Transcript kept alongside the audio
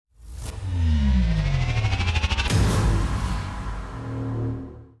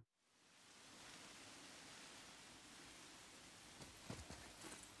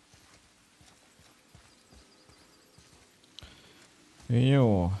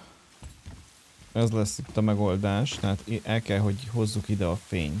Jó. Ez lesz itt a megoldás, tehát el kell, hogy hozzuk ide a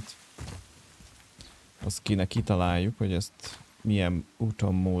fényt. Azt kéne kitaláljuk, hogy ezt milyen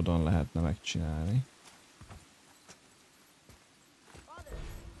úton, módon lehetne megcsinálni.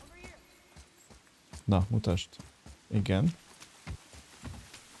 Na, mutasd. Igen.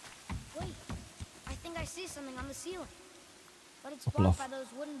 Hoppla.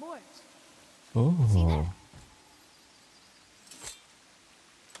 Oh.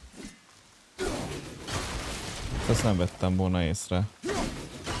 Ezt nem vettem volna észre. I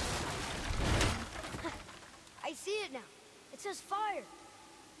see it now. It says fire.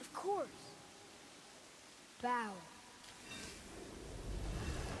 Of course. Bow.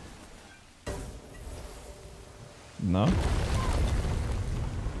 Na.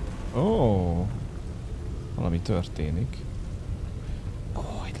 Ó. Valami történik. Ó,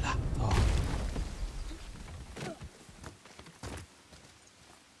 hogy látta.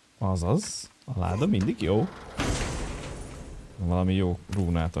 Azaz. A láda mindig jó. Valami jó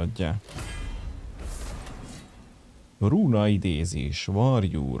rúnát adjál. Rúna idézés.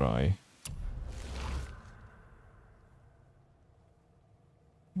 Varjúraj.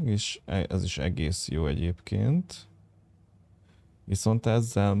 És ez is egész jó egyébként. Viszont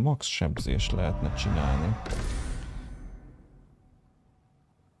ezzel max sebzést lehetne csinálni.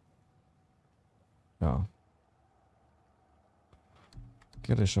 Ja.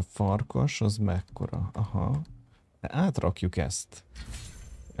 Kérdés, a farkas az mekkora? Aha. De átrakjuk ezt.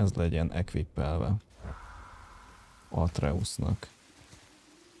 Ez legyen equippelve. Atreusnak.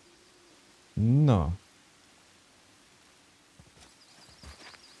 Na.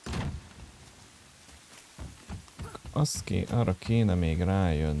 Arra kéne még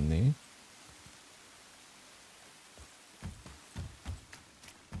rájönni.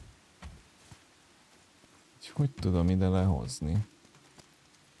 Hogy tudom ide lehozni?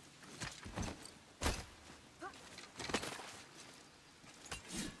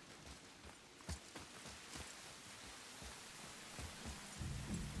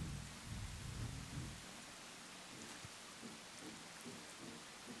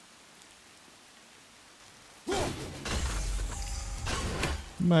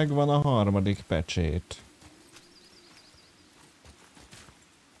 Megvan a harmadik pecsét.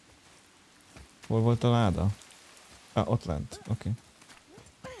 Hol volt a láda? Ott lent. Oké.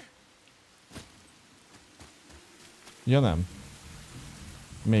 Ja nem.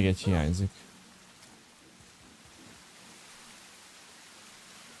 Még egy hiányzik.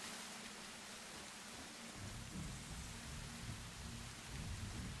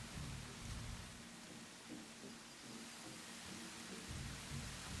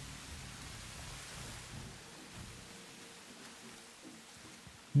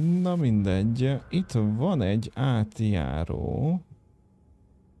 Na mindegy, itt van egy átjáró.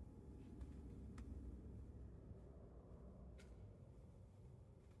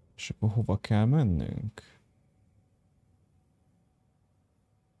 És akkor hova kell mennünk?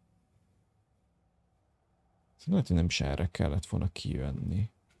 Lehet, hogy nem is erre kellett volna kijönni.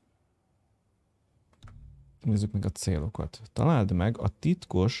 Nézzük meg a célokat. Találd meg a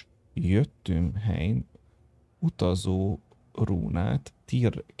titkos jöttőmhely utazó rúnát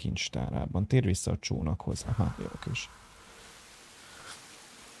Tyr kincstárában. Tér vissza a csónakhoz. Aha, jó kis.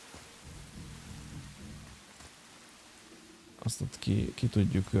 Azt ott ki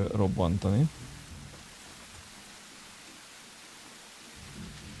tudjuk robbantani.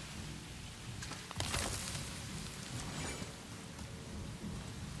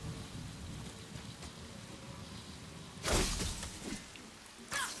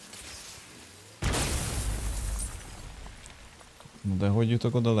 De hogy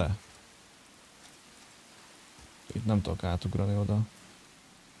jutok oda le? Itt nem tudok átugrani oda.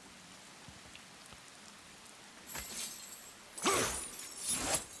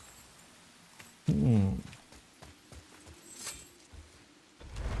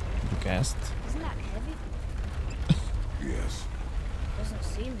 Mondjuk ezt.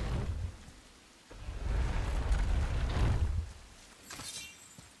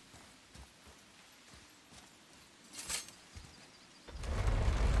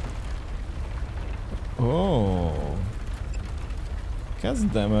 Ó,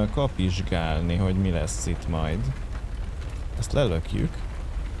 kezdem kapizsgálni, hogy mi lesz itt majd. Ezt lelökjük.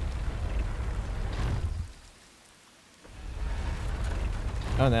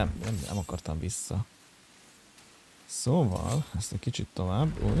 Nem akartam vissza. Szóval, ezt egy kicsit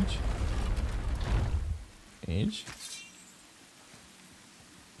tovább, úgy. Így.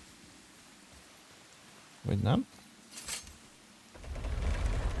 Vagy nem?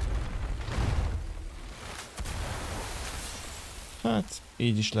 Hát,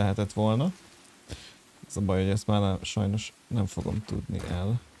 így is lehetett volna. Ez a baj, hogy ezt már sajnos nem fogom tudni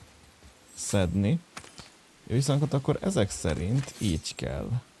elszedni. Viszont akkor ezek szerint így kell.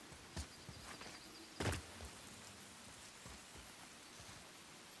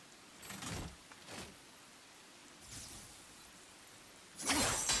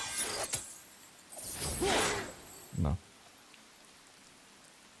 Na.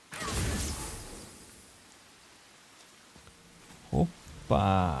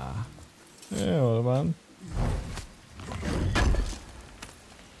 Hoppá! Jól van.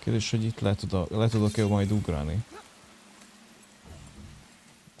 Kérdés, hogy itt le tudok-e majd ugrani.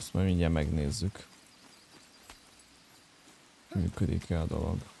 Ezt majd mindjárt megnézzük. Működik-e a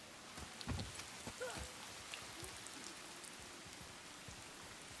dolog.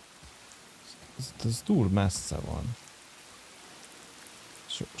 Ez túl messze van.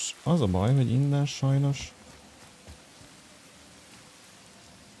 És az a baj, hogy innen sajnos...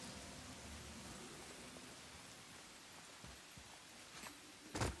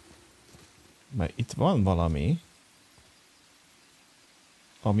 Mert itt van valami,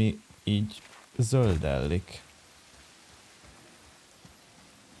 ami így zöldellik.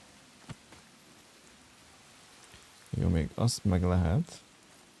 Jó, még azt meg lehet,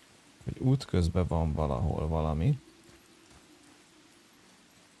 hogy útközben van valahol valami,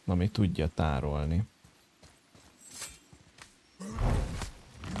 ami tudja tárolni.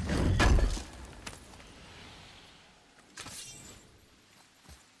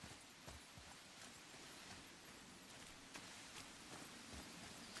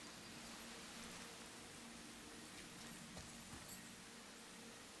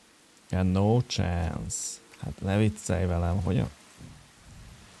 Yeah, no chance. Hát ne viccelj velem, hogy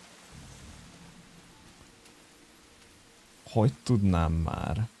hogy tudnám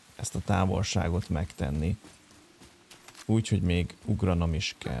már ezt a távolságot megtenni? Úgy, hogy még ugranom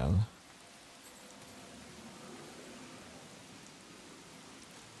is kell.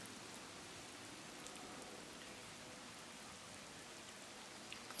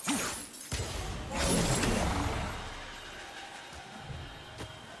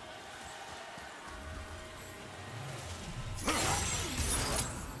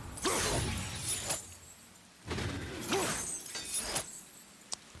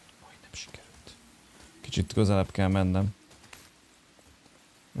 Kicsit közelebb kell mennem.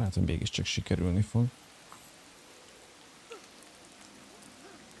 Lehet, hogy mégiscsak sikerülni fog.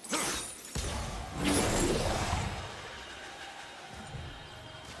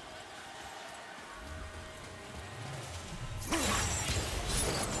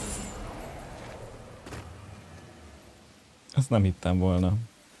 Ezt nem hittem volna,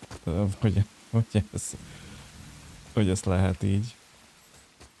 hogy ez lehet így.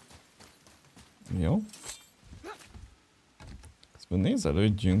 Jó. Közben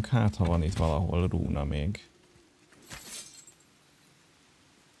nézelődjünk, hát ha van itt valahol rúna még.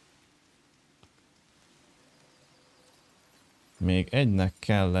 Még egynek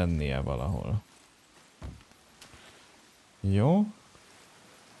kell lennie valahol. Jó.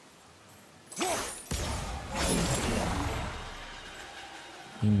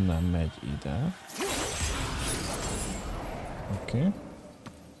 Innen megy ide. Oké.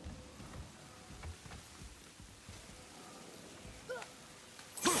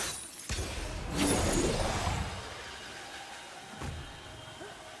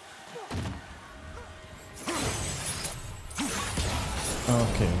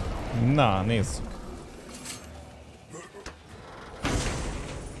 Na, nézzük.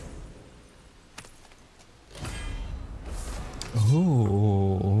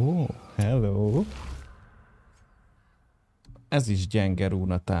 Oh, hello. Ez is gyenge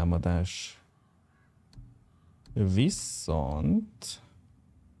rúna támadás. Viszont...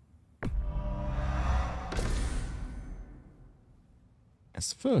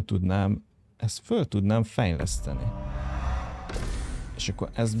 Ezt föl tudnám fejleszteni. És akkor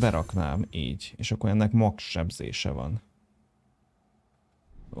ezt beraknám így. És akkor ennek max sebzése van.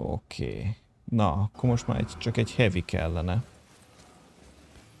 Oké. Na, akkor most már csak egy heavy kellene.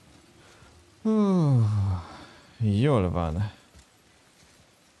 Jól van.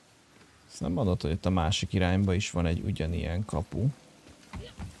 Ezt nem mondod, hogy itt a másik irányba is van egy ugyanilyen kapu.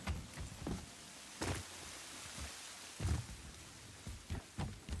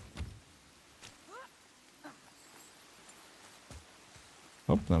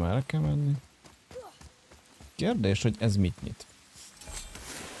 Hopp, nem el kell menni. Kérdés, hogy ez mit nyit?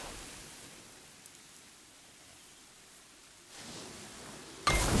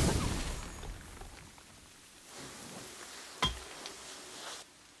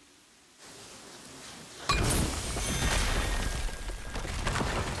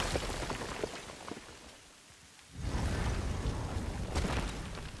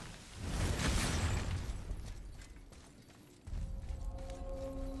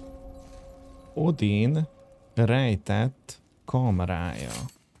 Odin rejtett kamrája.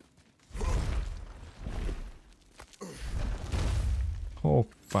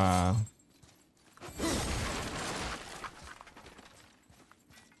 Hoppá.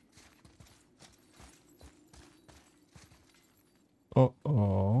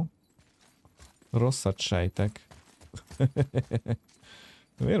 Oh-oh. Rosszat sejtek.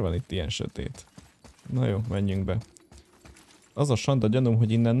 Miért van itt ilyen sötét? Na jó, menjünk be. Az a sanda gyanúm,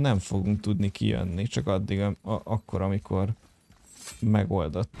 hogy innen nem fogunk tudni kijönni, csak addig, akkor, amikor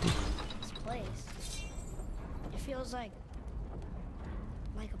megoldottuk.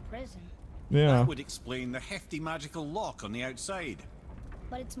 That would explain the hefty magical lock on the outside.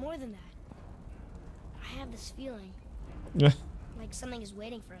 But it's more than that. I have this feeling. Like something is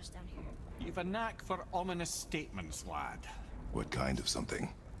waiting for us down here. You've a knack for ominous statements, lad. What kind of something?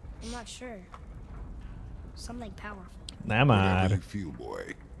 I'm not sure. Something powerful. Nem Whatever már. you feel,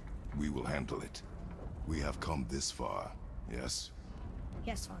 boy, we will handle it. We have come this far, yes?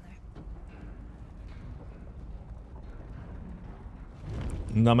 Yes, Father.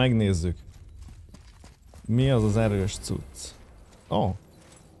 Na, megnézzük. Mi az az erős cucc? Oh.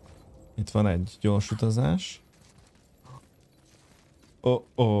 Itt van egy gyors utazás.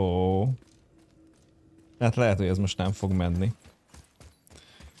 Oh. Hát lehet, hogy ez most nem fog menni.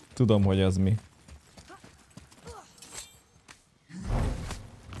 Tudom, hogy az mi.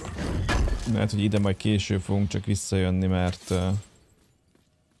 Lehet, hogy ide majd később fogunk csak visszajönni, mert...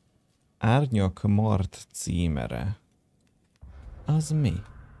 Árnyak Mart címere. Az mi?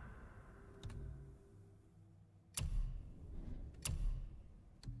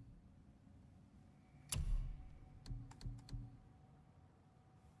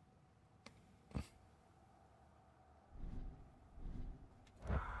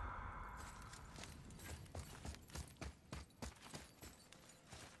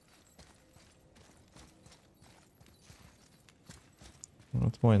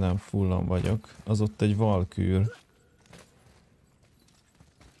 Ott majdnem fullan vagyok. Az ott egy valkűr.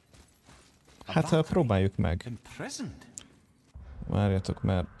 Hát próbáljuk meg. Várjatok,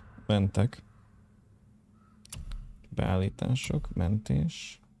 mert mentek. Beállítások,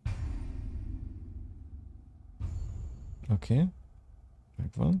 mentés. Oké.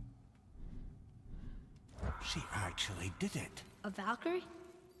 Megvan. She actually did it. A Valkyrie?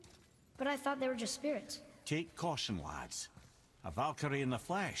 But I thought they were just spirits. Take caution, lads. A Valkyrie in the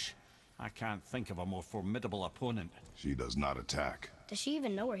flesh. I can't think of a more formidable opponent. She does not attack. Does she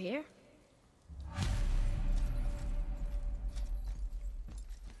even know we're here?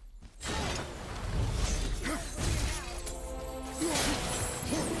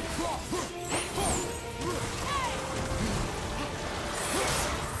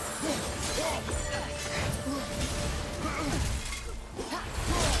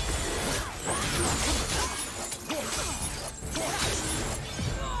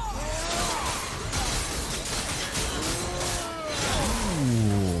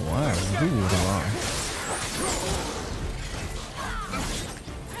 Durva.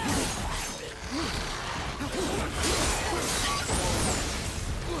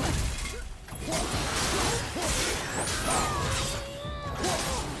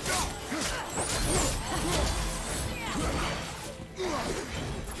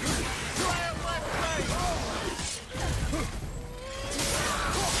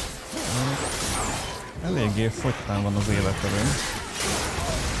 Eléggé fogytán van az életerőm.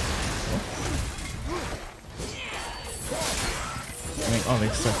 Még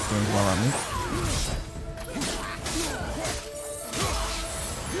alig szedtünk valamit.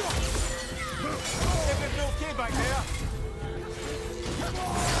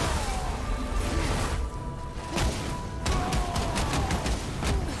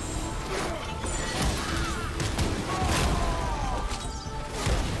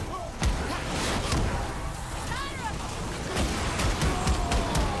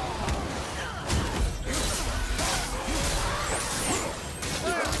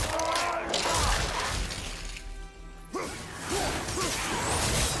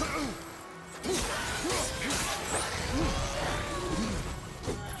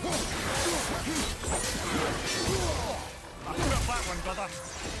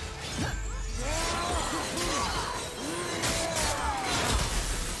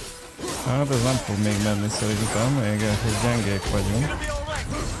 Hát ez nem fog még menni szerintem, még gyengék vagyunk.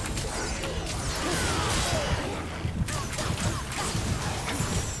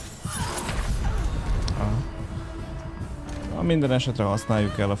 Minden esetre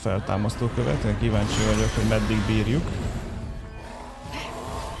használjuk el a feltámasztókövet, én kíváncsi vagyok, hogy meddig bírjuk.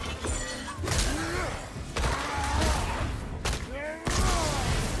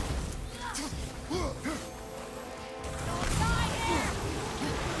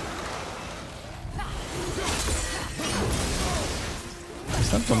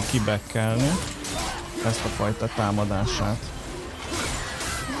 Nem tudom kibekkelni ezt a fajta támadását.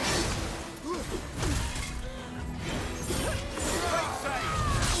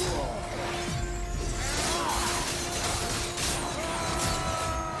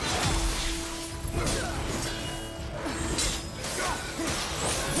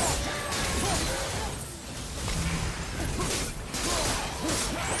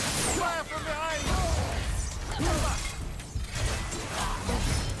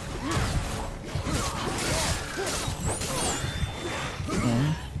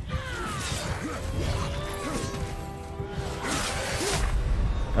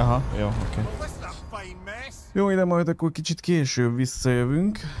 Aha, jó, oké. Jó, ide majd akkor kicsit később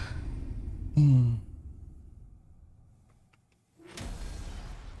visszajövünk.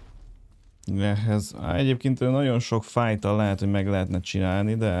 Ehhez egyébként nagyon sok fájtal lehet, hogy meg lehetne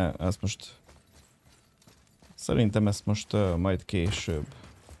csinálni, de ezt most... Szerintem ezt most majd később.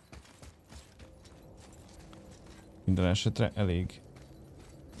 Minden esetre elég.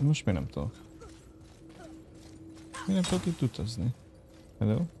 Most még nem tudok. Még nem tudok itt utazni.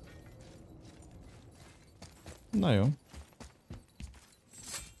 Hello? Na jó.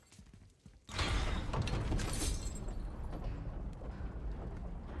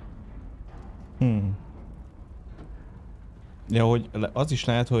 Ja, hogy az is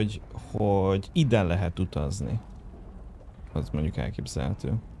lehet, hogy ide lehet utazni. Az mondjuk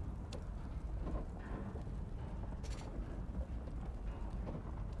elképzelhető.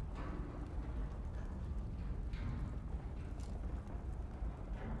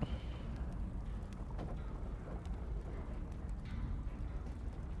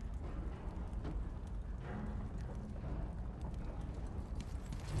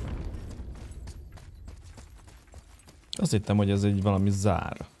 Azt hittem, hogy ez egy valami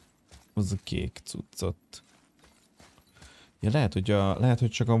zár. Az a kék cuccot. Ja, lehet, hogy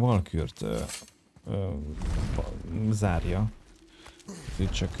csak a valkürt zárja.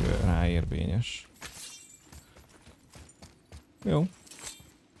 Ez csak ráérvényes. Jó.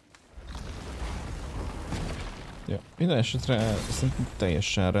 Ja, minden esetre szerintem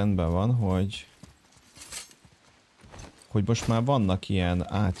teljesen rendben van, hogy most már vannak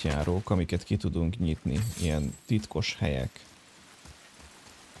ilyen átjárók, amiket ki tudunk nyitni, ilyen titkos helyek.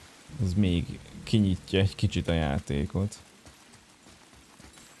 Ez még kinyitja egy kicsit a játékot.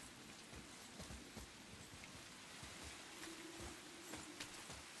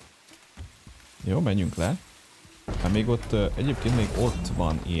 Jó, menjünk le. Hát még ott, egyébként még ott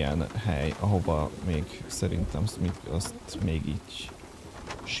van ilyen hely, ahova még szerintem azt még így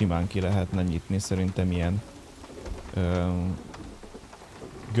simán ki lehetne nyitni, szerintem ilyen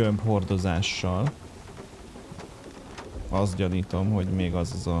gömbhordozással. Azt gyanítom, hogy még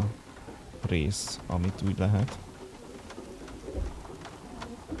az a rész, amit úgy lehet.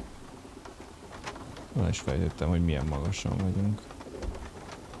 Na, és fejtettem, hogy milyen magasan vagyunk.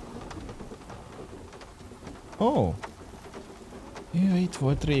 Ó! Ja, itt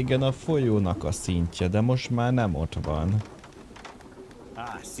volt régen a folyónak a szintje, de most már nem ott van.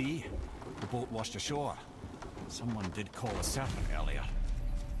 Ah, see? The boat washed ashore. Someone did call a serpent earlier.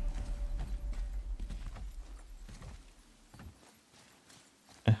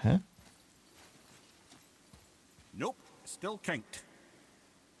 Uh-huh. Nope, still kinked.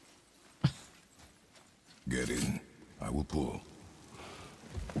 Get in. I will pull.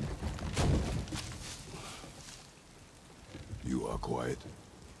 You are quiet.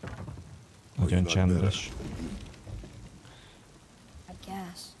 Nagyon csendes. I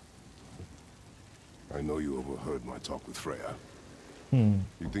guess. I know you overheard my talk with Freya.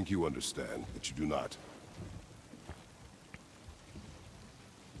 You think you understand, but you do not.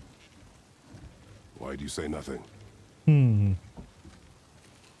 Why do you say nothing? You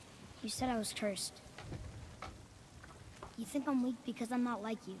said I was cursed. You think I'm weak because I'm not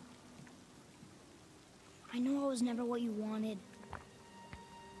like you. I know I was never what you wanted.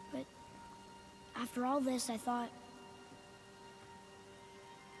 But after all this, I thought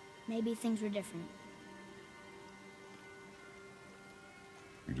maybe things were different.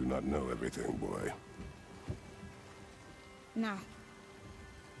 You do not know everything, boy. No.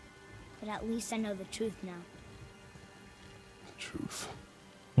 But at least I know the truth now. Truth.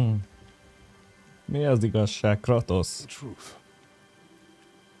 Mi az igazság, Kratos? Truth.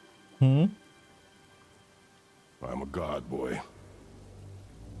 I'm a god, boy.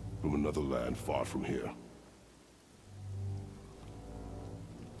 From another land far from here.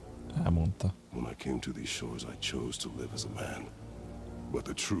 Elmondta. When I came to these shores, I chose to live as a man. But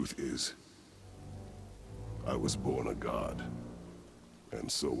the truth is, I was born a god.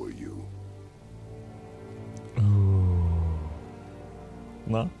 And so were you.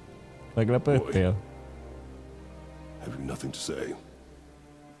 Na, meglepődtél? Have you nothing to say?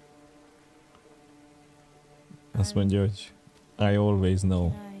 Azt mondja, hogy I always know.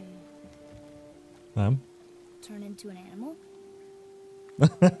 Can I Nem? turn into an animal?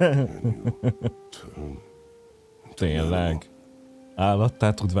 Turn. Tényleg?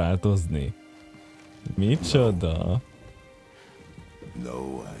 Állattá tud változni? Micsoda?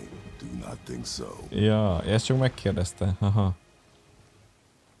 No, I do not think so. Ja, ezt csak megkérdezte. Haha.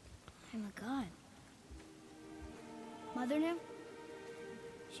 I'm a god. Mother knew?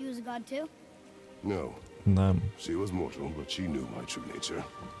 She was a god too? No, Nem. she was mortal, but she knew my true nature.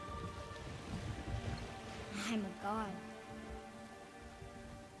 I'm a god.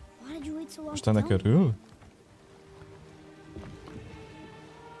 Why did you wait so long Most to ennek tell me? örül?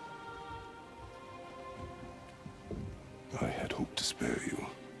 I had hoped to spare you.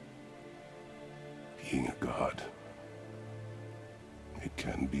 Being a god, it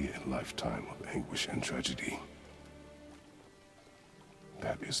can be a lifetime of anguish and tragedy.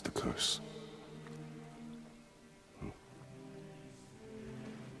 That is the curse.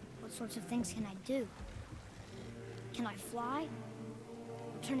 What sorts of things can I do? Can I fly?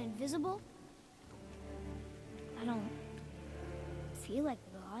 Turn invisible? I don't feel like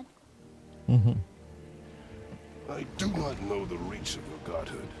a god. Mhm. I do not know the reach of your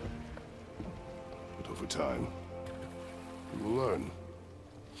godhood. But over time, you will learn.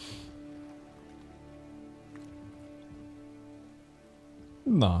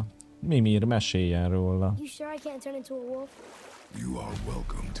 Na, Mimir, meséljen róla. You sure I can't turn into a wolf? You are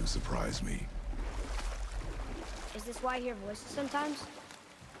welcome to surprise me. Is this why I hear voices sometimes?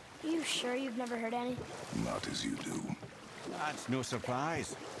 Are you sure you've never heard any? Not as you do. That's no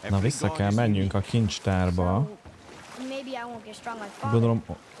surprise. Na, Every vissza god kell is menjünk a unique. kincstárba. So, maybe I won't get strong like father. Gondolom,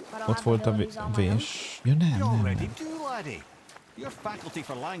 but I'll ott have volt a abilities on my own. vés. Ja, nem, You nem, already nem. do, laddie. Your faculty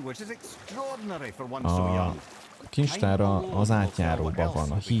for language is extraordinary for one so A young. kincstár az átjáróban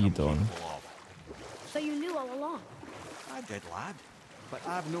van, a hídon. So you knew all along. I did, lad. But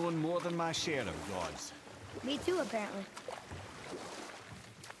I've known more than my share of gods. Me too, apparently.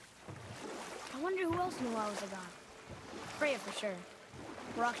 I wonder who else knew I was a god. Freya for sure.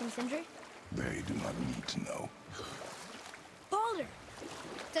 Brock and Sindri? They do not need to know. Baldur!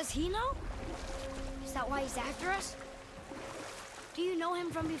 Does he know? Is that why he's after us? Do you know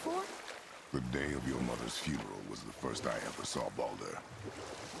him from before? The day of your mother's funeral was the first I ever saw Baldur.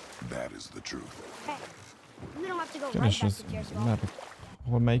 That is the truth. Hey, we don't have to go right Keres, back ez to Tearsville. már...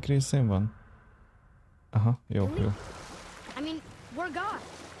 Hol, melyik részén van? Aha, jó, Do we? jó. I mean, we're God.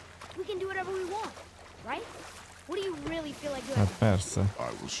 We can do whatever we want, right? What do you really feel like doing? Hát persze. I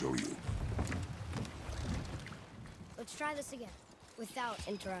will show you. Let's try this again, without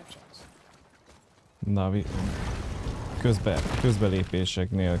interruptions. Na, közbelépések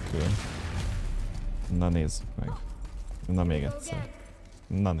nélkül. Na, nézzük meg. Na, még egyszer.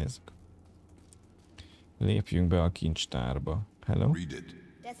 Na, nézzük. Lépjünk be a kincstárba. Hello? Read it.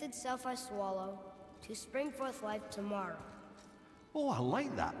 Death itself I swallow, to spring forth life tomorrow. Oh, I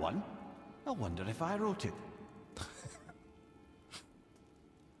like that one. I wonder if I wrote it.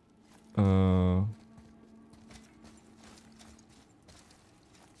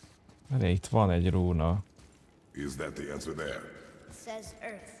 Várj, itt van egy rúna. Is that the answer there? It says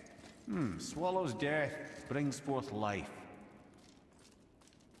Earth. Swallows death, brings forth life.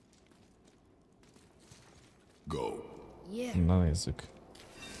 Go. Yeah. Na, nézzük.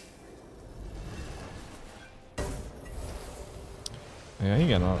 Ja,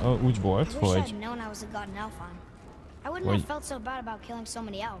 igen, úgy volt, I wish hogy... I'd known I was a god in Elfheim. I wouldn't Hogy- have felt so bad about killing so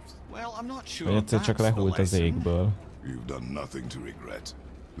many elves. Well, I'm not sure Vagy if egyszer that's csak the lehult az lesson. égből. You've done nothing to regret.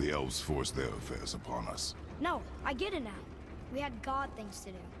 The elves forced their affairs upon us. No, I get it now. We had god things to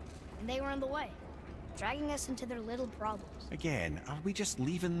do, and they were in the way, dragging us into their little problems. Again, are we just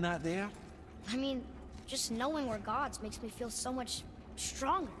leaving that there? I mean, just knowing we're gods makes me feel so much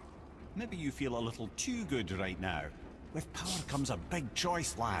stronger. Maybe you feel a little too good right now. With power comes a big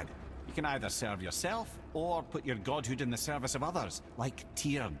choice, lad. You can either serve yourself, or put your godhood in the service of others, like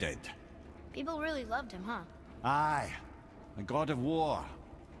Tyr did. People really loved him, huh? Aye, a god of war,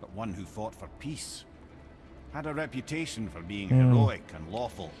 but one who fought for peace. Had a reputation for being heroic and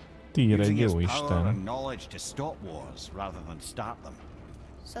lawful, Tyr egy using his jó power isten. and knowledge to stop wars rather than start them.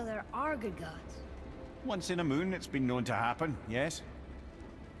 So there are good gods. Once in a moon, it's been known to happen, yes?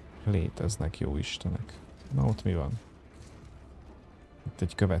 Léteznek jó istenek. Na, ott mi van? Itt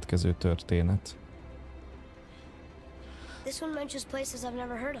egy következő történet. This one mentions places I've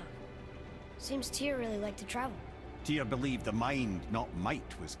never heard of. Seems Tyr really liked to travel. Tyr believed the mind, not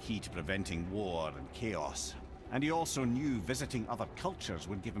might, was key to preventing war and chaos. And he also knew visiting other cultures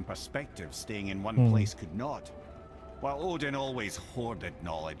would give him perspective staying in one place could not. While Odin always hoarded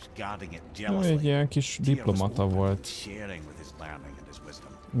knowledge, guarding it jealously, Egy ilyen kis Tyr was diplomata open, volt. sharing with his learning and his wisdom.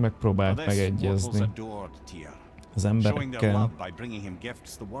 Megpróbált For this, mortals megegyezni adored Tyr, az showing their emberekkel. love by bringing him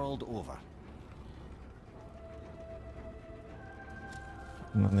gifts the world over.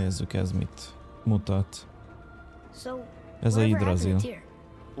 Na nézzük, ez mit mutat. So, Ez a whatever happened Yggdrasil. to Tyr?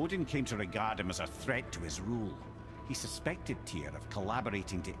 Odin came to regard him as a threat to his rule. He suspected Tyr of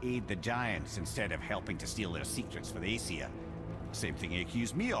collaborating to aid the giants instead of helping to steal their secrets for the Aesir. Same thing he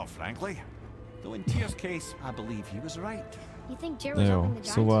accused me of, frankly. Though in Tyr's case, I believe he was right. You think Tyr was Jó, helping the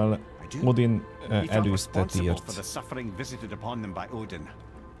giants? szóval I do. Odin He felt előzte responsible for the Tyrt. suffering visited upon them by Odin.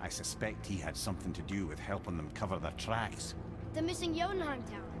 I suspect he had something to do with helping them cover their tracks. The missing Jotunheim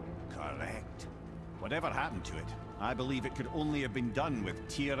town. Correct. Whatever happened to it, I believe it could only have been done with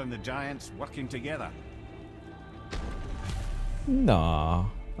Tyr and the giants working together.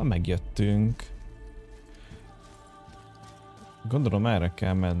 Na, megjöttünk. Gondolom erre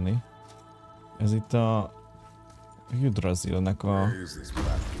kell menni. Ez itt a Yggdrasilnek a...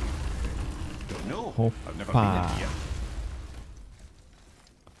 No, I've never been Hoppá! in here.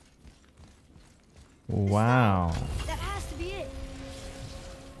 Wow! That has to be it.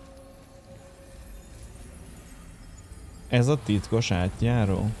 Ez a titkos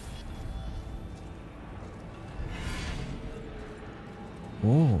átjáró.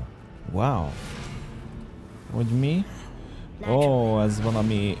 Ó, wow! Hogy mi? Ó, ez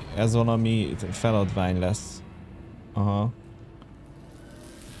valami feladvány lesz. Aha.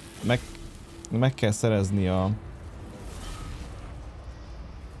 Meg kell szerezni a...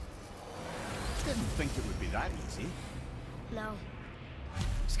 Didn't think it would be that easy. No.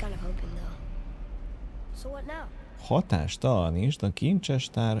 Just kind of hoping though. So what now? Hatástalanítsd a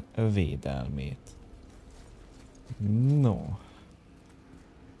kincsestár védelmét. No.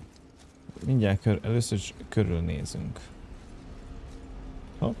 Mindjárt először is körülnézünk.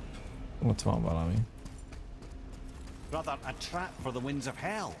 Hopp, ott van valami. Rather a trap for the winds of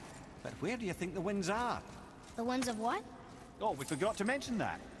hell. But where do you think the winds are? The ones of what? Oh, we forgot to mention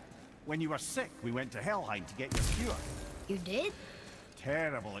that. When you were sick, we went to Helheim to get you cured. You did?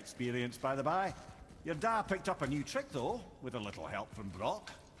 Terrible experience, by the by. Your dad picked up a new trick, though, with a little help from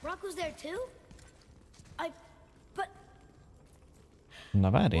Brock. Brock was there too? But Na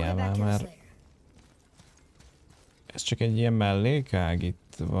we'll várjál get már, back to this mert later. ez csak egy ilyen mellékág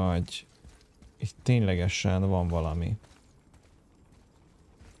itt, vagy itt ténylegesen van valami.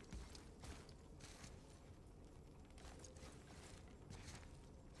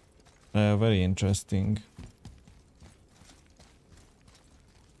 Very interesting.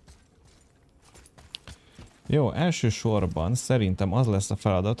 Jó, elsősorban szerintem az lesz a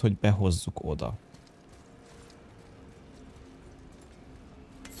feladat, hogy behozzuk oda.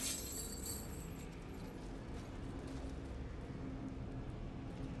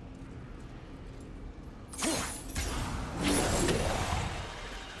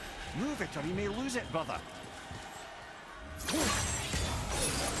 Move it or you may lose it, brother.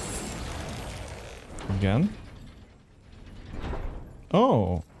 Igen. Ó!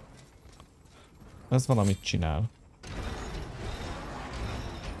 Oh. Ez valamit csinál.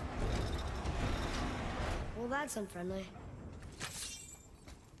 Well, that's unfriendly.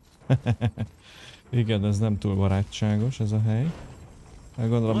 Igen, ez nem túl barátságos ez a hely. Hát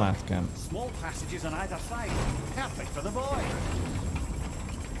gondolom át kell. Small passages on either side. Perfect for the boy.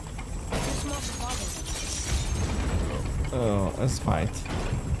 Too small for father. Ó, oh, ez fájt.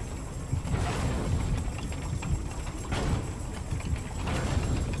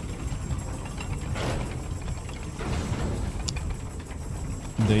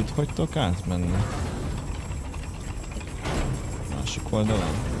 De itt hogy tudok átmenni? Másik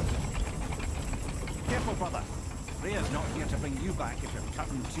oldalon? Careful, brother. Rhea's not here to bring you back if you're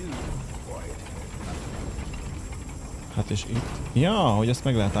cutting too. Hát és itt? Ja, hogy ezt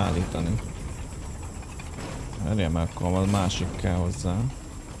meg lehet állítani. Várjál, mert akkor a másik kell hozzá.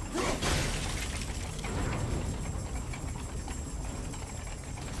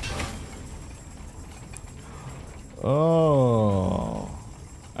 Oh,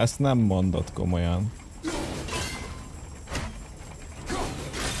 ezt nem mondod komolyan.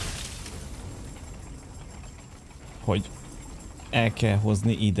 Hogy el kell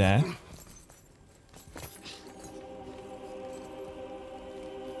hozni ide.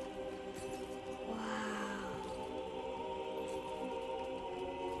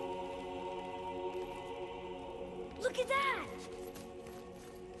 Look at that!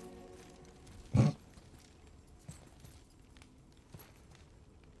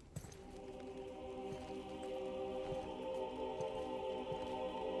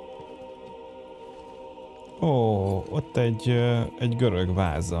 Ó, ott egy görög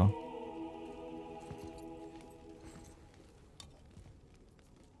váza.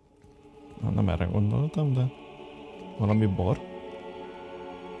 Nem erre gondoltam, de valami bor.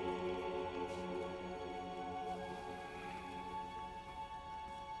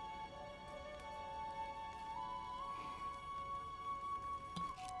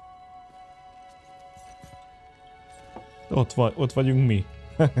 Ott vagyunk mi.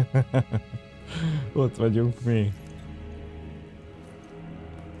 Ott vagyunk mi.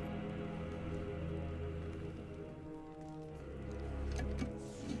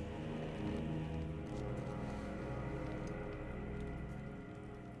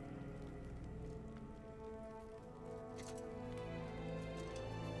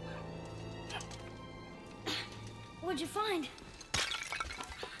 What'd you find?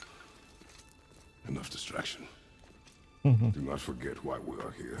 Enough distraction. Do not forget why we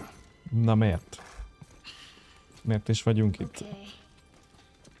are here. Na miért? Miért is vagyunk itt? Okay.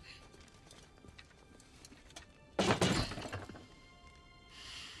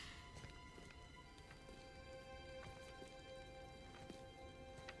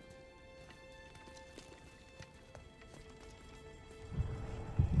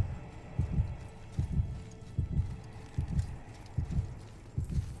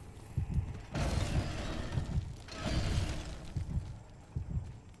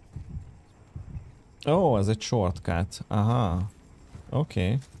 Ó, ez egy shortcut. Aha.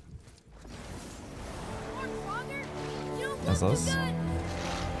 Oké. Ez az.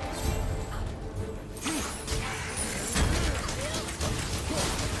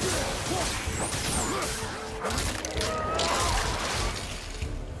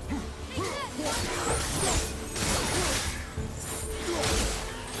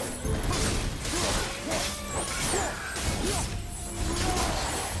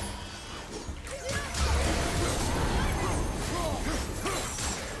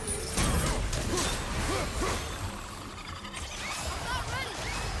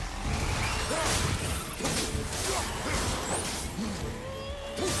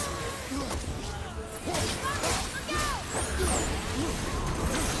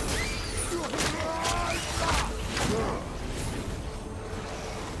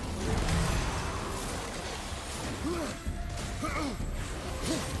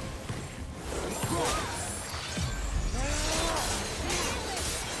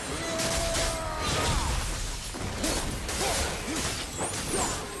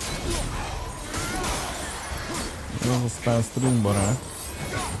 Ez aztán stream barát.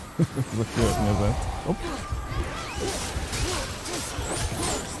 Ez a környezet. Hopp.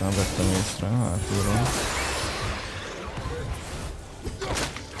 Aztán vettem észre hátulról.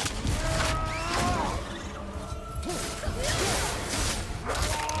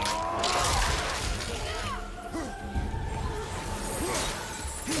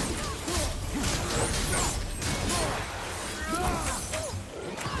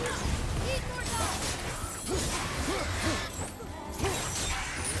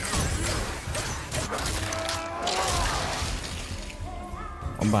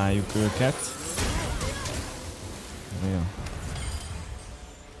 Abáljuk őket. Ja.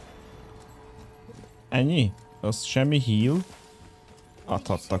 Ennyi? Az semmi heal?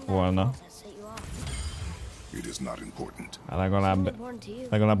 Adhattak volna. It is not important.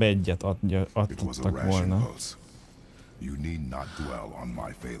 Legalább egyet adhattak volna. You need not dwell on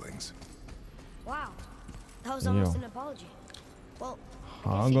my failings. Wow. That was almost an apology. Well,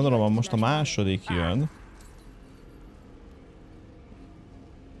 Ha, gondolom, most a második jön.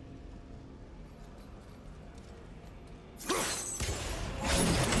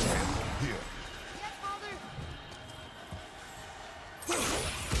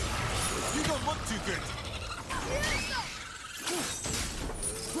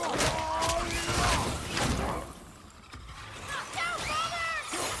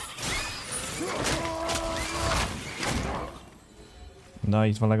 Na,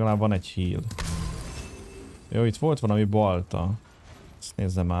 itt van legalább van egy heal. Jó, itt volt valami balta. Ezt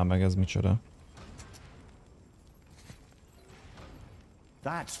nézzem már meg, ez micsoda.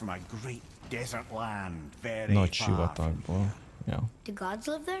 That's from a great desert land, very Nagy far. sivatagból. Ja. do gods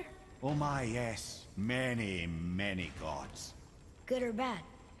live there? Oh my, yes. Many, many gods. Good or bad?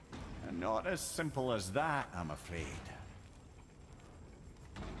 And not as simple as that, I'm afraid.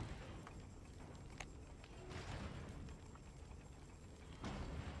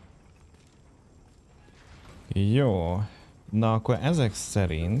 Jó. Na, akkor ezek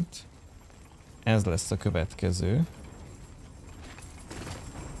szerint ez lesz a következő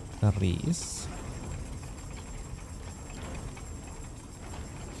rész.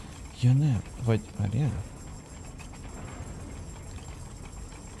 Ja nem, vagy várjál.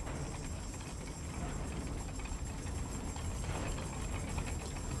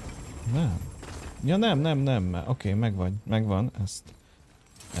 Nem. Ja nem. Oké, megvan.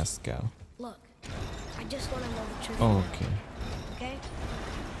 Ezt kell. Look, I just want to know the truth. Oké. Okay?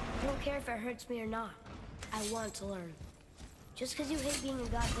 I don't care if it hurts me or not. I want to learn. Just because you hate being a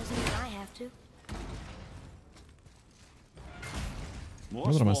god doesn't mean I have to.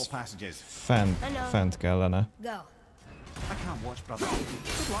 More small passages. Fent kellene. Go. I can't watch, brother.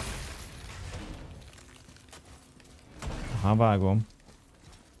 Good luck. Ha vágom.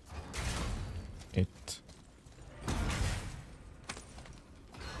 Itt.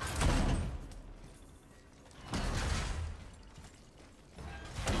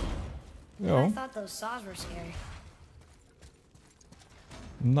 Jó. I thought those saws were scary.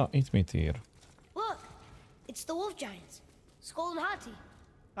 Na, itt mit ír? Look, it's the wolf giants, Skull and Hati.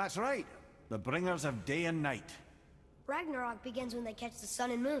 That's right. The bringers of day and night. Ragnarok begins when they catch the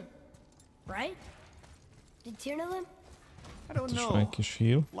sun and moon, right? Did Tyr know them? I don't Egy know. kis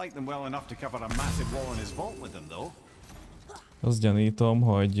heal. Like them well enough to cover a massive wall in his vault with them, though. Azt gyanítom,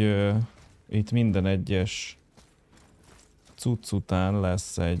 hogy itt minden egyes cucc után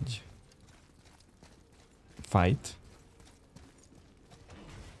lesz egy fight.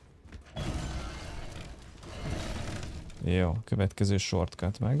 Jó, következő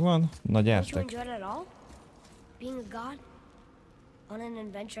shortcut megvan. Na Don't you gyertek. enjoy it at all? Being a god? On an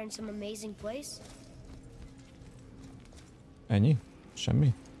adventure in some amazing place? Ennyi?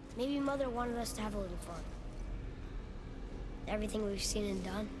 Semmi? Maybe Mother wanted us to have a little fun. Everything we've seen and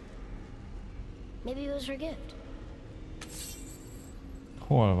done. Maybe it was her gift.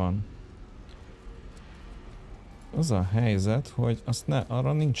 Hol van? Az a helyzet, hogy azt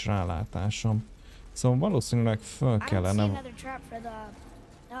arra nincs rálátásom. Szóval valószínűleg föl I don't see kellene... another trap for the,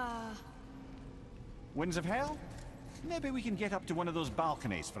 Winds of hell? Maybe we can get up to one of those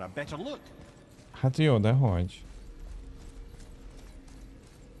balconies for a better look. Hát jó, de hogy?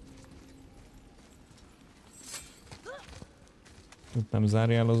 Itt nem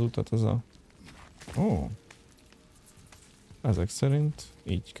zárja el az utat ez a... Ó. Ezek szerint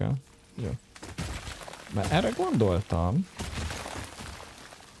így kell. Jó. Mert erre gondoltam.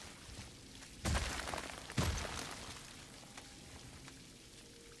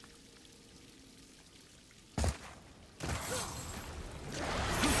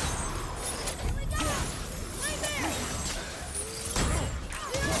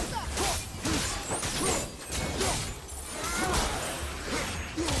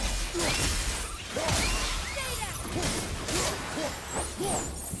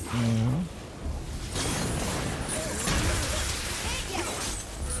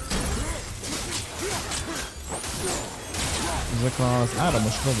 Ezek az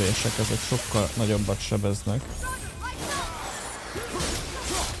áramos lövések, ezek sokkal nagyobbat sebeznek.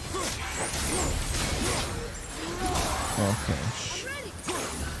 Oké.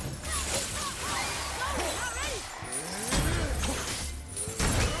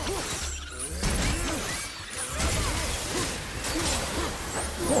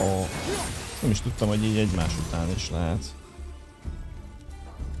 Ó, nem is tudtam, hogy így egymás után is lehet.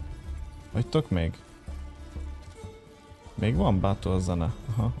 Vagytok még? Még van battle zene?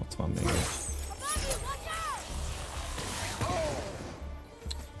 Aha, ott van még egy.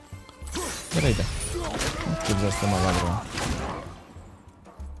 Gyere ide! Mit képzelsz magadról?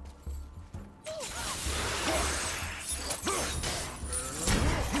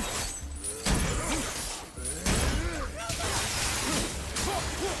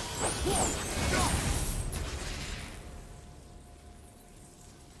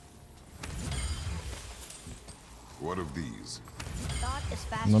 What of these? thought is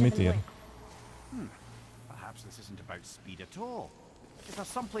faster Na mit than ír? wind. Perhaps this isn't about speed at all. Is there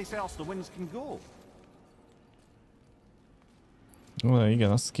someplace else the winds can go? Ó,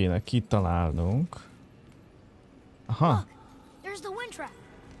 igen, azt kéne kitalálnunk. Aha, Look, there's the wind trap.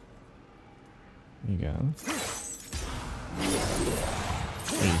 igen.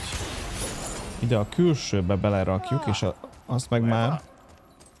 Így. Ide a külsőbe belerakjuk, és azt meg már...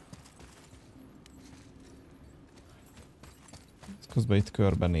 Közben itt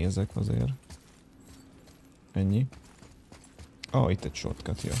körbenézek azért. Ennyi. Itt egy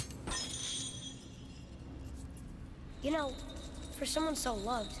shortcut, jó. You know, for someone so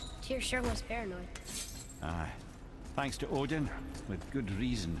loved, Tyr sure was paranoid. Aye. Thanks to Odin, with good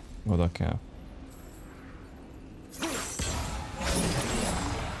reason. Oda kell.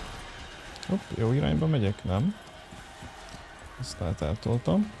 Hopp, jó irányba megyek, nem? Ezt lehet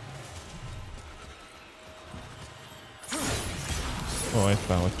eltoltam.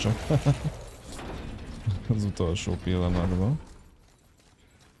 Éppen hogy csak. Az utolsó pillanatban.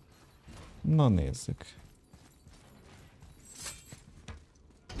 Na nézzük.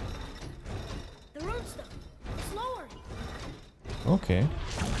 Oké.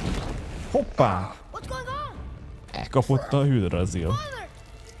 Hoppá! What's going on? Elkapott a hűdrazil. Father!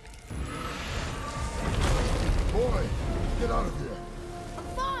 Boy, get out of here. I'm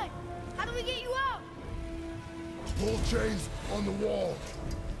fine. How do we get you out? Pull chains on the wall.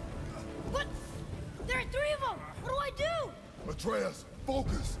 What? There are 3 of them. What do I do? Atreus,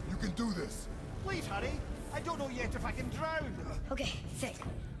 focus. You can do this. Please hurry. I don't know yet if I can drown. Okay, think.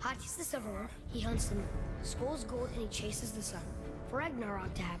 Hati's the silver one. He hunts them. Skull's gold and he chases the sun. For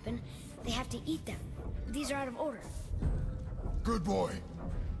Ragnarok to happen, they have to eat them. These are out of order. Good boy.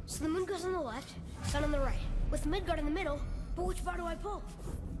 So the moon goes on the left, sun on the right, with Midgard in the middle. But which bar do I pull?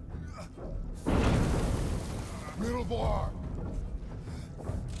 Middle bar.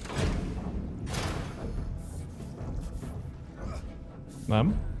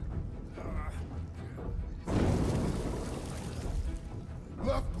 Nem?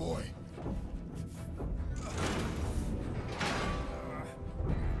 Left boy.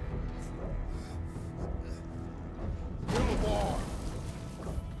 Middle bar.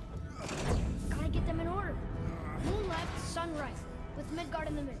 Gotta get them in order. Moon left, sun right, with Midgard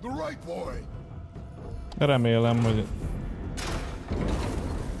in the middle. The right boy. Remélem, hogy...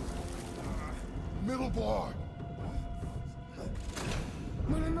 Middle bar.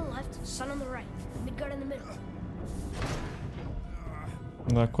 Moon on the left, sun on the right, Midgard in the middle.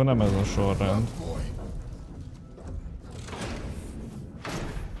 De akkor nem ez a sorrend. Left boy.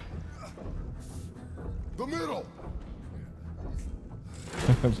 The middle.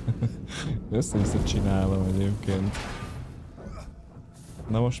 Össze-vissza csinálom egyébként.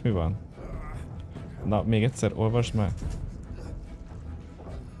 Na most mi van? Na, még egyszer olvasd meg.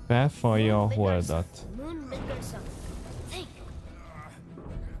 Felfalja a holdat. Moon, Midgard, sun. Think.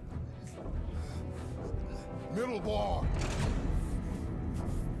 Middle bar.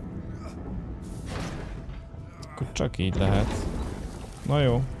 Akkor csak így lehet. Na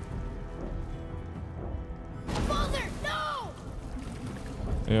jó. Father, no!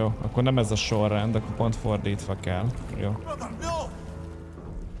 Jó, akkor nem ez a sorrend, akkor pont fordítva kell. Jó. Brother, no!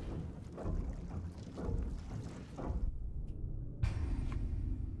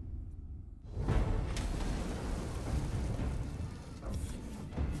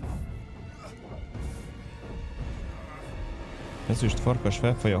 Ezüst farkas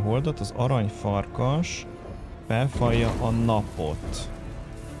felfalja a holdat, az arany farkas felfalja a napot.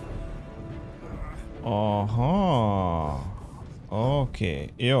 Aha.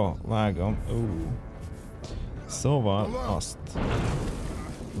 Oké, jó, vágom. Szóval azt.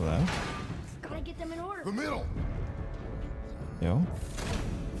 Le. Gotta get them in order. The middle. Jó.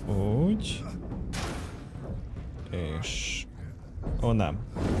 Úgy. És... Ó, nem.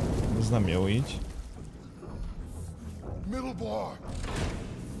 Ez nem jó így. Middle bar.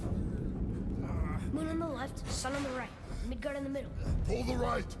 Moon on the left, sun on the right, Midgard in the middle. Pull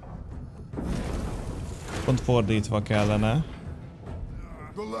the right. Pont fordítva kellene.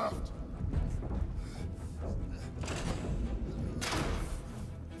 The left.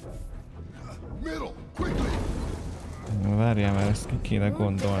 Middle. Quickly. Várjál, mert ezt ki kéne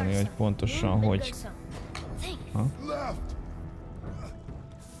gondolni, hogy pontosan hogy... Ha? Left.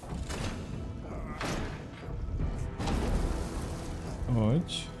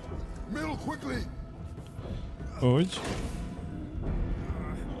 Hogy? Middle quickly. Úgy.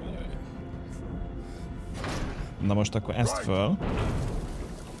 Na most akkor ezt föl.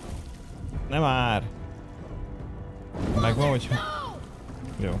 Nem már! Megvan, hogy...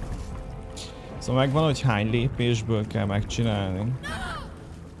 Jó. Szóval megvan, hogy hány lépésből kell megcsinálni.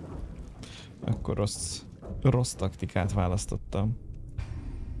 Akkor rossz taktikát választottam.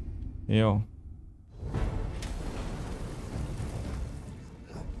 Jó.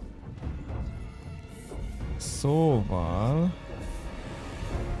 Szóval...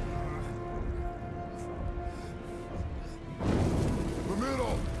 The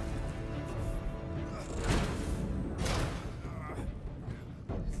middle.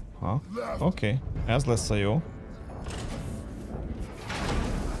 Ha? Oké. Ez lesz a jó.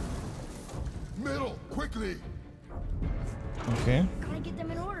 Middle quickly. Oké. Gotta get them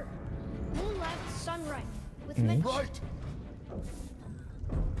in order. Moon left, sun right, with Midgard. Right.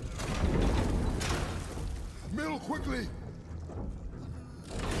 Middle quickly.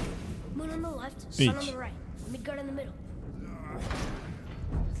 Moon on the left, sun on Így. the right, Midgard in the middle.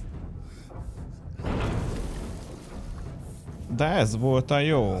 De ez volt a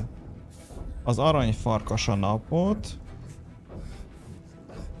jó. Az aranyfarkas a napot.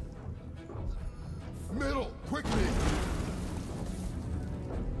 Middle quickly.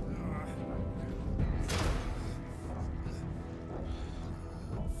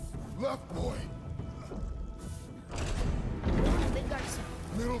 Left boy.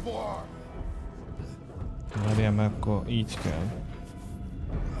 Várjál, mert akkor így kell.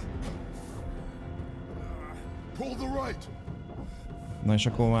 Na és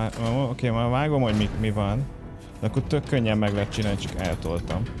akkor már, oké, már vágom, hogy mi van. De akkor tök könnyen meg lehet csinálni, csak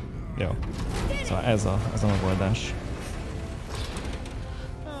eltoltam. Jó. Szóval ez a megoldás.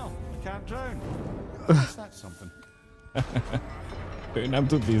 Ő nem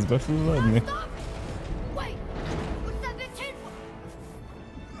tud vízbe fulladni?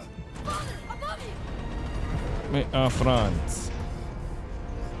 Mi a franc?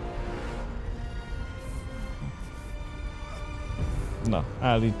 Na,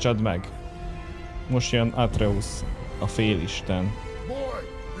 állítsad meg. Most jön Atreus, a félisten. Boy,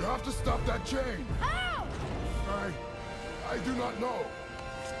 you have to stop that chain. How? I do not know.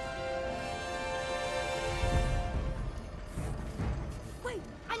 Wait,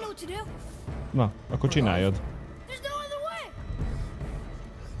 I know what to do. Na, akkor csináljad. There's no other way.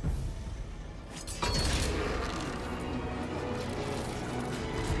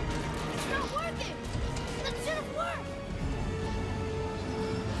 It's not working. That should have worked.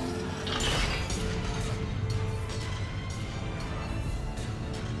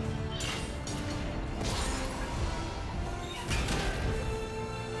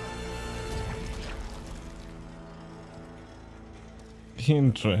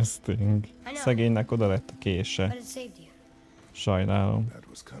 Interesting. Szegénynek oda lett a kése. But it saved you. Sajnálom. That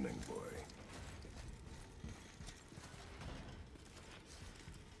was cunning, boy.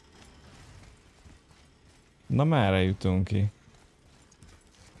 Na merre jutunk ki?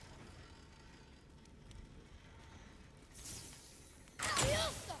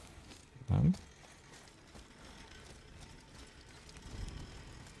 Nem?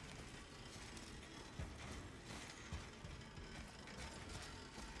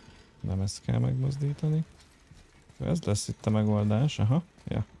 Nem ezt kell megmozdítani. Ez lesz itt a megoldás. Aha,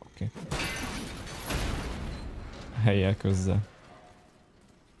 ja, oké. Helyjel közze.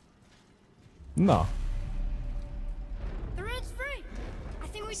 Na, The road's free. I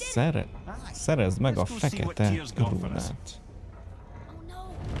think we did. szerezd meg a fekete rúnát. Oh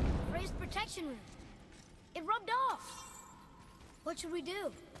no, raised protection room. It rubbed off. What should we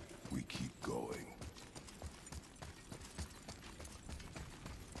do? We keep going.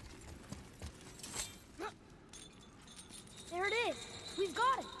 There it is. We've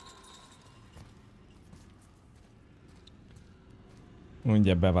got it.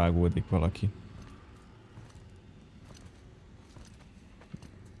 Mindjárt bevágódik valaki.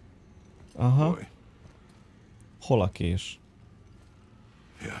 Aha. Boy. Hol a kés?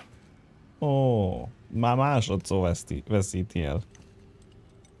 Yeah. Ó, már másodszor veszíti el.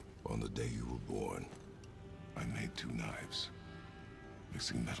 On the day you were born, I made 2 knives,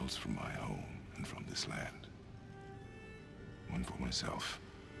 mixing metals from my home and from this land. One for myself,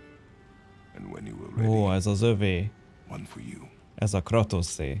 and when you were ready, Ó, ez az övé. one for you. Ez a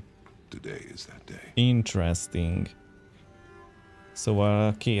Kratoszé. Today is that day. Interesting.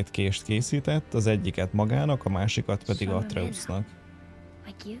 Szóval 2 kést készített, az egyiket magának, a másikat pedig Atreusnak.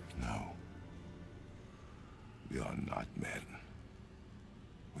 Like you? No. We are not men.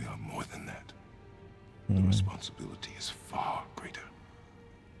 We are more than that. The responsibility is far greater.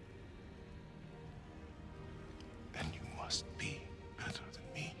 And you must be better than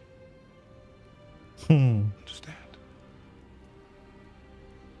me. Understand?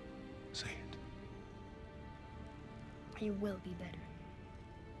 Say it. I will be better.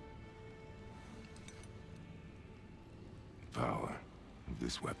 The power of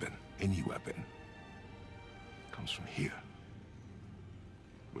this weapon, any weapon, comes from here.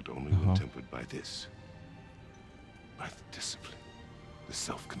 But only when tempered by this. By the discipline, the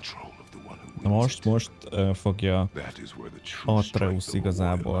self-control of the one who Na wields most it. fogja That is where the true Atreus strength of a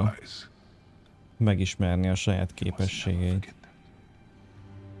igazából warrior lies. megismerni a saját You must never képességeit. forget that.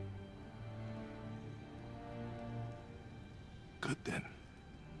 Good then.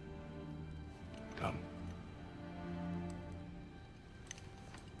 Come.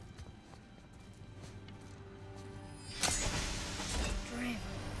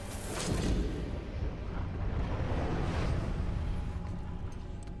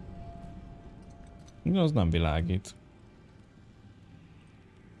 Az nem világít.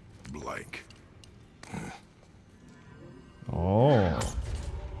 Blank. Ó,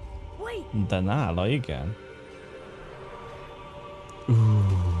 Wait, de nála igen.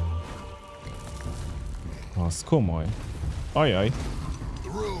 Az komoly. Ajaj, The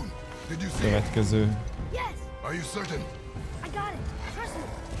rune. Did you see it? következő. yes, Are you certain? I got it. Trust me.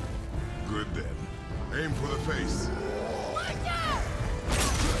 Good then. Aim for the face. Watch out!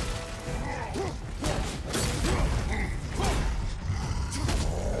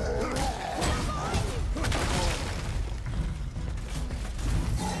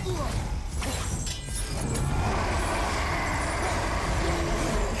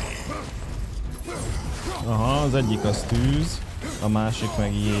 Aha, az egyik az tűz, a másik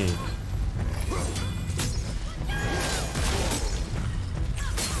meg jég.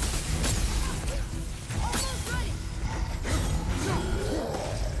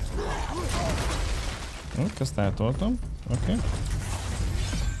 Ezt eltoltam. Oké.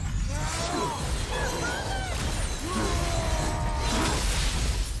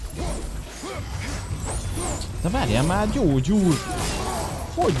 De várjál már, gyógyul!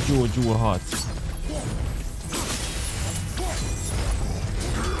 Hogy gyógyulhatsz?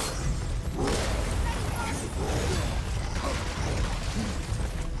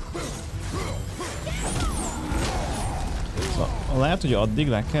 Lehet, hogy addig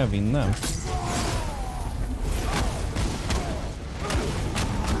le kell vinnem?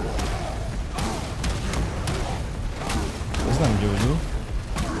 Ez nem gyógyul.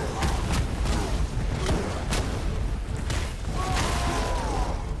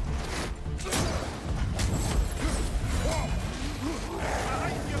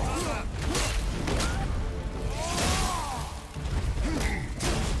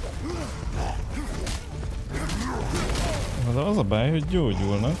 De az a baj, hogy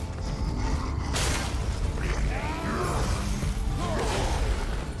gyógyulnak.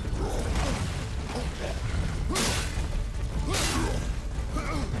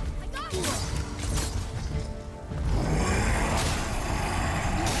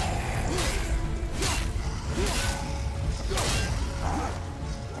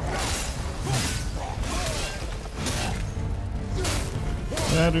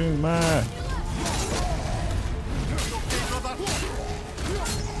 Gyerünk már!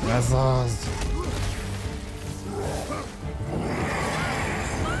 Ez az!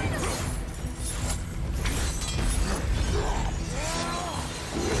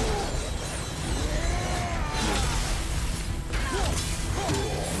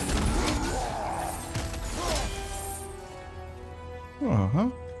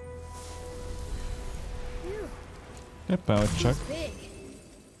 Aha. Éppen ott csak.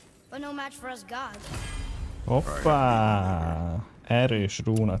 Hoppá! Erős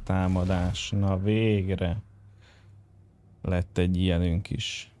rúna támadás. Na végre. Lett egy ilyenünk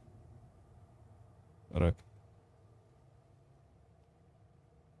is.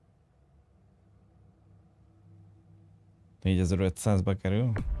 4500-ba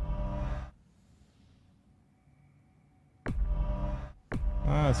kerül.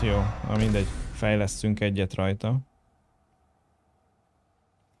 Hát jó, na mindegy. Fejlesztünk egyet rajta.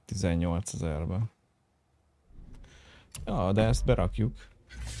 18 000-be. Ja, de ezt berakjuk.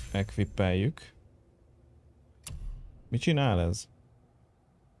 Equippeljük. Mit csinál ez?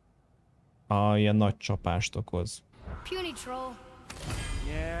 Ilyen nagy csapást okoz.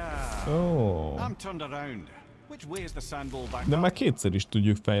 De már kétszer is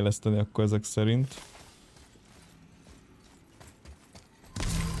tudjuk fejleszteni akkor ezek szerint.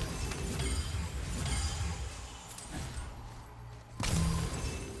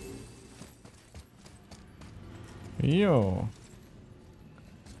 Jó.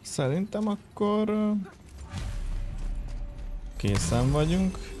 Szerintem akkor készen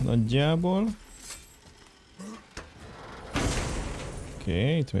vagyunk nagyjából.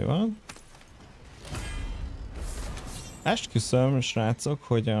 Oké, itt mi van? Esküszöm, srácok,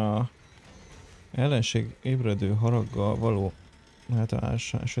 hogy a ellenség ébredő haraggal való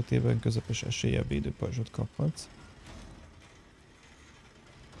hátrálás esetében közepes eséllyel védőpajzsot kaphatsz.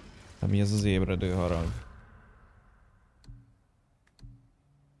 De mi ez az ébredő harag?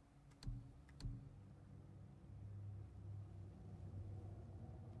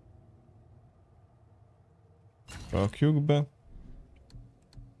 Rakjuk be.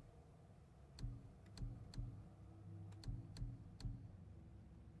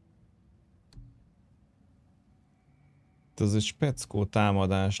 Ez egy speckó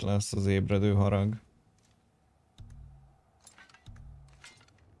támadás lesz az ébredő harag.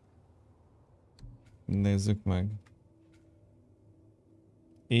 Nézzük meg.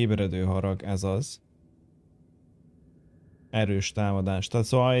 Ébredő harag, ez az. Erős támadás. Tehát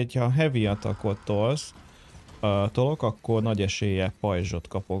szóval, ha heavy attackot tolok, akkor nagy eséllyel pajzsot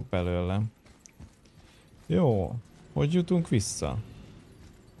kapok belőle. Jó. Hogy jutunk vissza?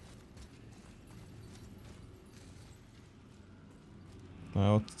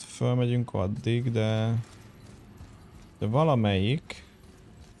 Na, ott fölmegyünk addig, de valamelyik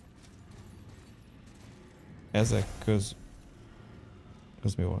ezek köz...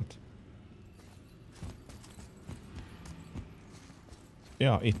 Ez mi volt?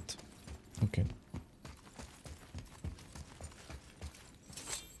 Ja, itt. Oké.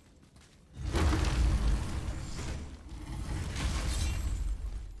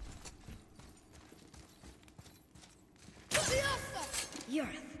 the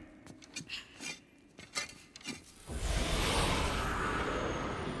earth.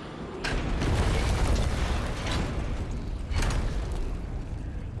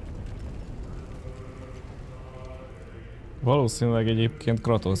 Valószínűleg egyébként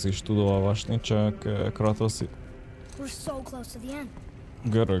Kratos is tud olvasni, csak Kratos We're so close to the end.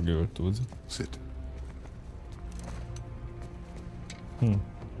 görögül tud. Sit.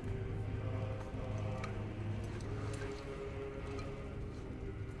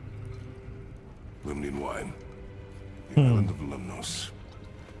 Limnian wine. The island of Lemnos.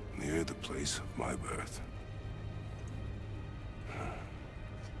 Near the place of my birth.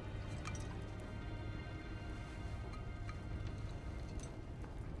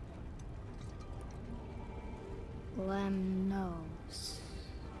 Lemnos.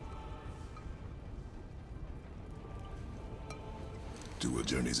 To a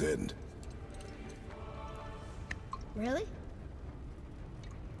journey's end. Really?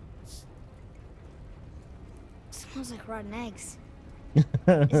 Smells like rotten eggs. Is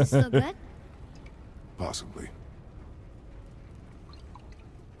it still good? Possibly.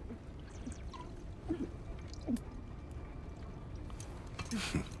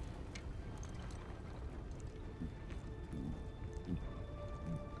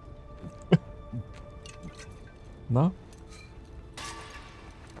 Na?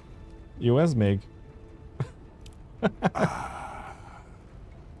 Jó ez még?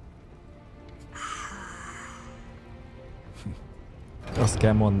 Azt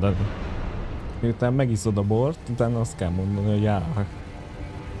kell mondani. Miután megiszod a bort, utána azt kell mondani, hogy jár.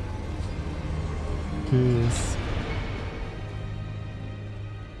 Kész.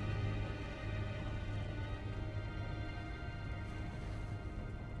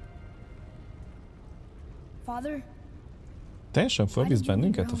 Father? Teljesen fölvisz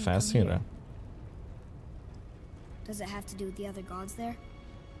bennünket a felszínre? Does it have to do with the other gods there?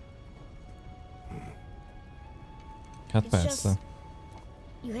 Hát It's persze. just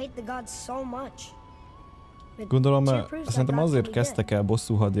you hate the gods so much. But Gondolom, Tyr proves that szerintem God azért can be good. kezdtek el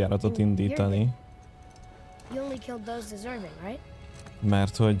bosszú hadjáratot indítani, You only killed those deserving, right?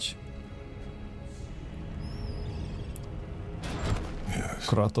 mert hogy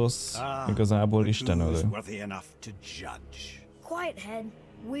Kratos igazából istenölő. Worthy enough to judge. Quiet head.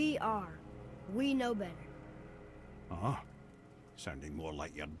 We are. We know better. Sounding more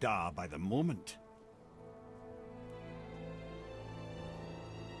like your da by the moment.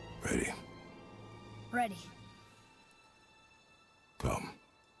 Ready. Ready. Come.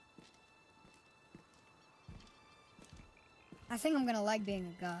 I think I'm gonna like being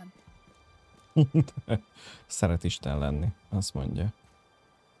a god. Szeret Isten lenni, azt mondja.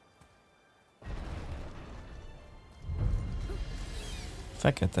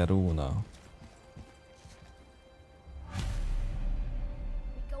 Fekete rúna.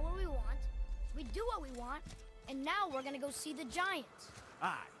 We go where we want, we do what we want, and now we're gonna go see the giants.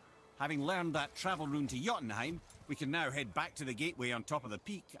 Aye. Having learned that travel rune to Jotunheim, we can now head back to the gateway on top of the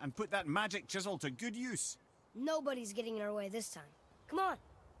peak and put that magic chisel to good use. Nobody's getting in our way this time. Come on.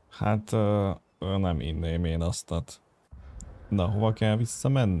 Hát nem inném én aztat. Na, hova kell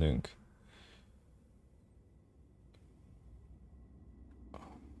visszamennünk?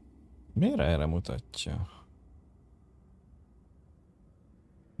 Miért erre mutatja?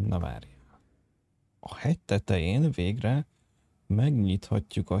 Na várjál. A hegy tetején végre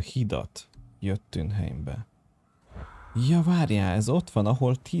megnyithatjuk a hidat Jöttunheimbe. Ja, várjál, ez ott van,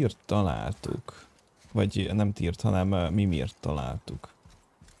 ahol Tyrt találtuk. Vagy nem Tyrt, hanem Mimirt találtuk.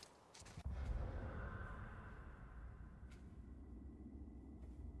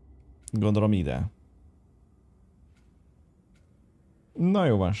 Gondolom ide. Na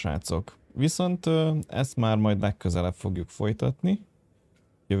jó van, srácok. Viszont ezt már majd legközelebb fogjuk folytatni.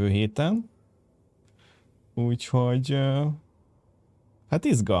 Jövő héten. Úgyhogy... hát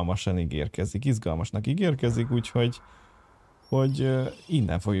izgalmasan ígérkezik. Izgalmasnak ígérkezik, úgyhogy...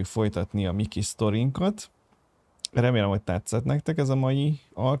 innen fogjuk folytatni a mi kis sztorinkat. Remélem, hogy tetszett nektek ez a mai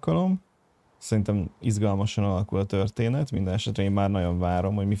alkalom. Szerintem izgalmasan alakul a történet. Minden esetre én már nagyon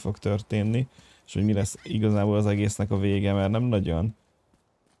várom, hogy mi fog történni. És hogy mi lesz igazából az egésznek a vége, mert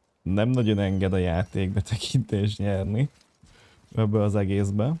nem nagyon enged a játék betekintést nyerni ebbe az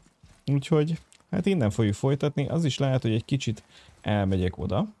egészbe. Úgyhogy hát innen fogjuk folytatni. Az is lehet, hogy egy kicsit elmegyek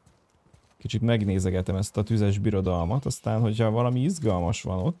oda. Kicsit megnézegetem ezt a tüzes birodalmat, aztán hogyha valami izgalmas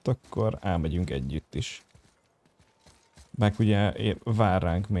van ott, akkor elmegyünk együtt is. Meg ugye vár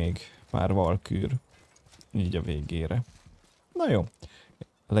ránk még pár valkűr így a végére. Na jó,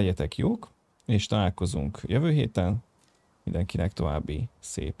 legyetek jók, és találkozunk jövő héten. Mindenkinek további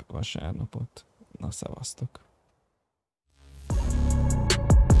szép vasárnapot. Na, szevasztok!